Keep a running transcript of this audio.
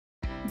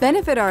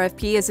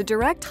BenefitRFP is a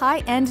direct,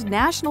 high-end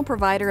national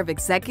provider of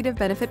executive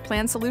benefit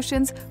plan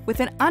solutions with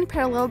an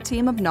unparalleled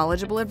team of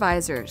knowledgeable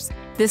advisors.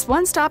 This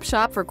one-stop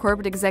shop for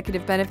corporate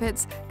executive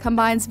benefits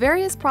combines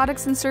various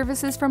products and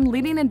services from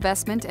leading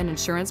investment and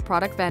insurance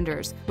product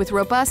vendors with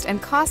robust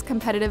and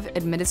cost-competitive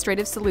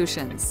administrative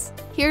solutions.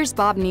 Here's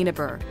Bob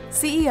Nienaber,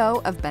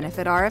 CEO of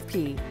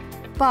BenefitRFP.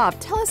 Bob,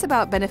 tell us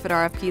about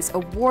BenefitRFP's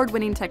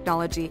award-winning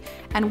technology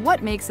and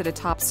what makes it a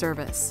top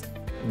service.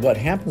 What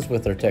happens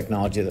with our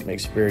technology that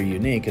makes it very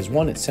unique is,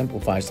 one, it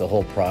simplifies the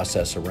whole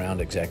process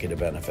around executive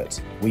benefits.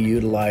 We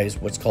utilize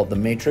what's called the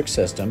matrix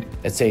system.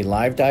 It's a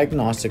live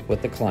diagnostic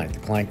with the client.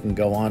 The client can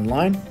go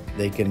online,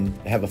 they can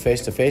have a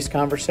face-to-face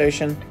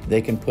conversation,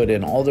 they can put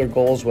in all their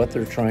goals, what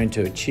they're trying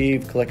to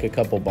achieve, click a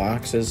couple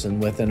boxes,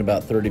 and within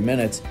about 30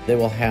 minutes, they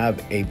will have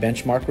a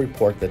benchmark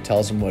report that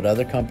tells them what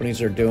other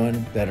companies are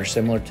doing that are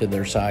similar to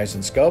their size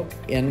and scope,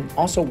 and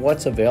also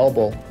what's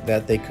available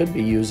that they could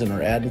be using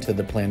or adding to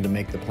the plan to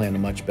make the plan a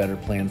much better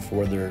plan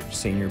for their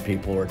senior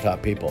people or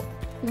top people.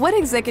 What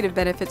executive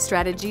benefit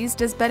strategies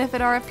does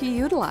BenefitRFP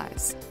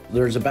utilize?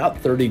 There's about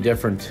 30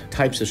 different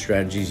types of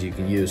strategies you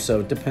can use, so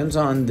it depends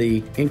on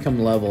the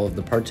income level of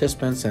the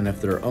participants and if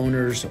they're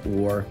owners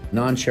or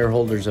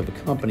non-shareholders of a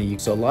company.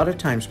 So a lot of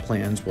times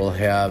plans will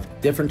have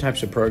different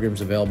types of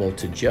programs available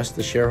to just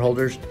the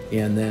shareholders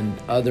and then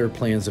other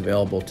plans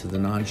available to the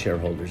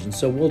non-shareholders. And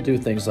so we'll do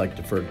things like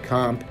deferred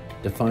comp,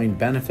 defined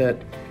benefit.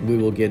 We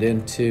will get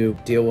into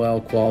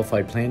DOL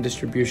qualified plan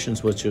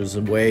distributions, which is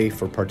a way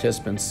for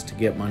participants to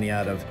get money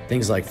out of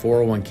things like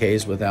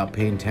 401ks without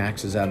paying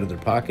taxes out of their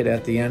pocket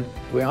at the end.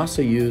 We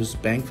also use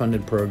bank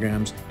funded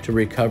programs to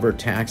recover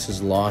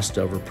taxes lost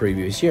over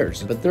previous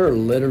years. But there are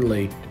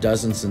literally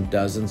dozens and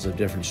dozens of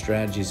different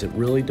strategies. It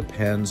really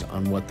depends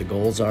on what the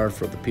goals are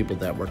for the people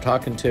that we're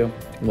talking to,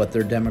 what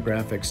their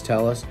demographics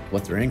tell us,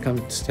 what their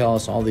incomes tell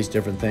us. All these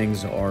different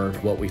things are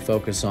what we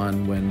focus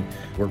on when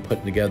we're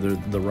putting together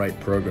the right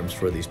programs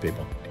for these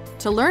people.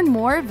 To learn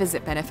more,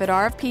 visit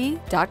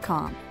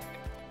BenefitRFP.com.